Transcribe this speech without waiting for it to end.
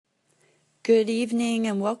Good evening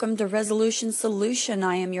and welcome to Resolution Solution.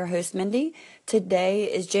 I am your host, Mindy. Today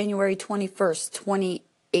is January 21st,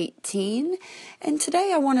 2018, and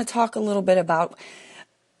today I want to talk a little bit about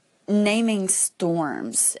naming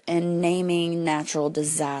storms and naming natural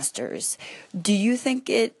disasters. Do you think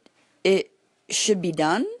it should be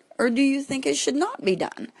done, or do you think it should not be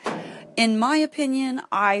done? In my opinion,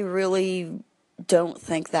 I really don't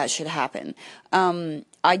think that should happen.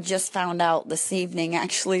 I just found out this evening,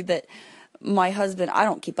 actually, that my husband, I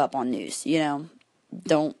don't keep up on news,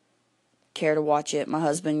 don't care to watch it. My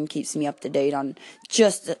husband keeps me up to date on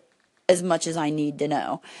just as much as I need to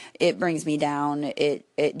know. It brings me down.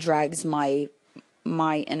 It drags my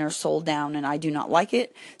inner soul down, and I do not like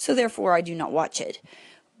it. So therefore, I do not watch it.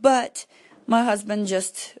 But my husband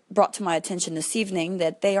just brought to my attention this evening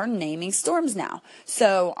that they are naming storms now.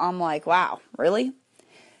 So I'm like, wow, really?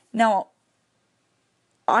 Now,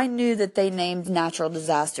 I knew that they named natural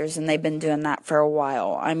disasters, and they've been doing that for a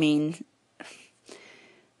while. I mean,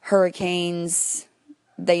 hurricanes,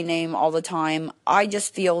 they name all the time. I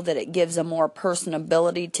just feel that it gives a more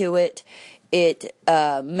personability to it. It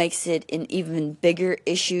makes it an even bigger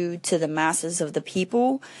issue to the masses of the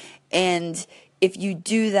people. And if you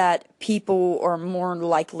do that, people are more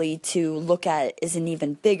likely to look at it as an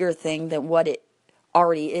even bigger thing than what it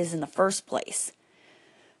already is in the first place.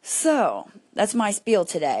 So, that's my spiel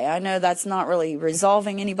today. I know that's not really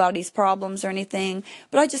resolving anybody's problems or anything,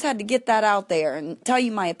 but I just had to get that out there and tell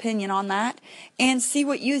you my opinion on that and see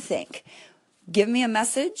what you think. Give me a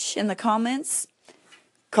message in the comments.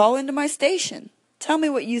 Call into my station. Tell me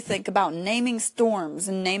what you think about naming storms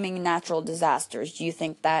and naming natural disasters. Do you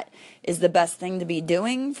think that is the best thing to be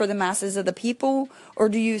doing for the masses of the people, or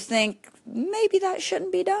do you think maybe that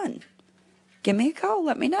shouldn't be done? Give me a call.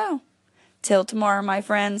 Let me know. Till tomorrow, my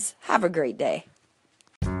friends, have a great day.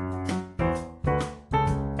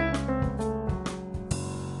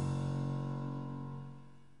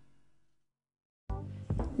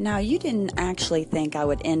 Now, you didn't actually think I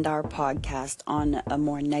would end our podcast on a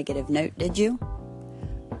more negative note, did you?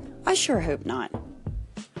 I sure hope not.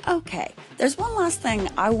 Okay, there's one last thing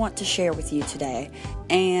I want to share with you today,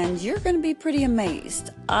 and you're going to be pretty amazed.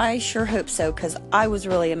 I sure hope so, because I was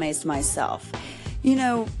really amazed myself.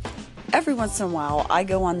 Every once in a while, I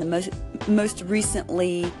go on the most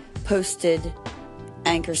recently posted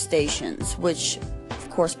Anchor stations, which, of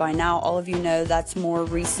course, by now, all of you know that's more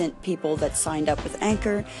recent people that signed up with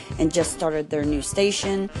Anchor and just started their new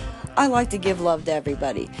station. I like to give love to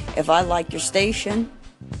everybody. If I like your station,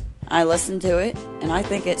 I listen to it, and I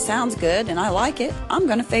think it sounds good, and I like it, I'm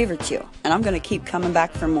going to favorite you, and I'm going to keep coming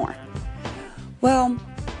back for more. Well,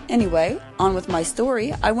 anyway, on with my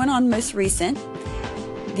story. I went on most recent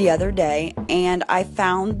the other day, and I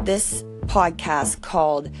found this podcast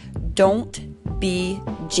called Don't Be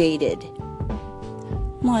Jaded.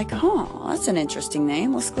 I'm like, that's an interesting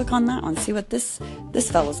name. Let's click on that one, see what this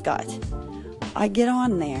fellow's got. I get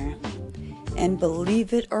on there, and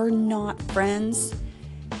believe it or not, friends,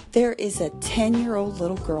 there is a 10-year-old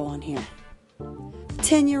little girl on here.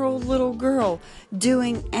 10-year-old little girl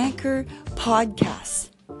doing Anchor podcasts,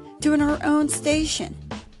 doing her own station.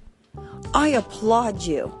 I applaud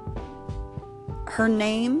you. Her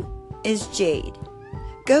name is Jade.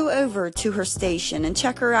 Go over to her station and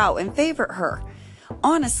check her out and favorite her.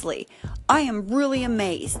 Honestly, I am really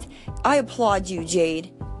amazed. I applaud you,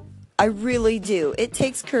 Jade. I really do. It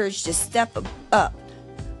takes courage to step up,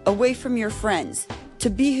 away from your friends, to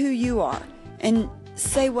be who you are, and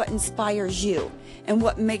say what inspires you and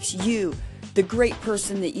what makes you the great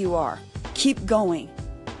person that you are. Keep going.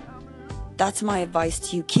 That's my advice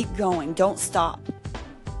to you. Keep going. Don't stop.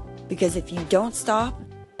 Because if you don't stop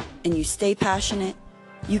and you stay passionate,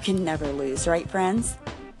 you can never lose, right, friends?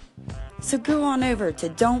 So go on over to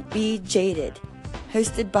Don't Be Jaded,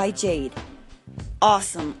 hosted by Jade.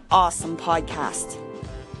 Awesome, awesome podcast.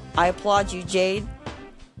 I applaud you, Jade.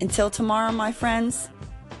 Until tomorrow, my friends,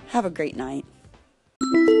 have a great night.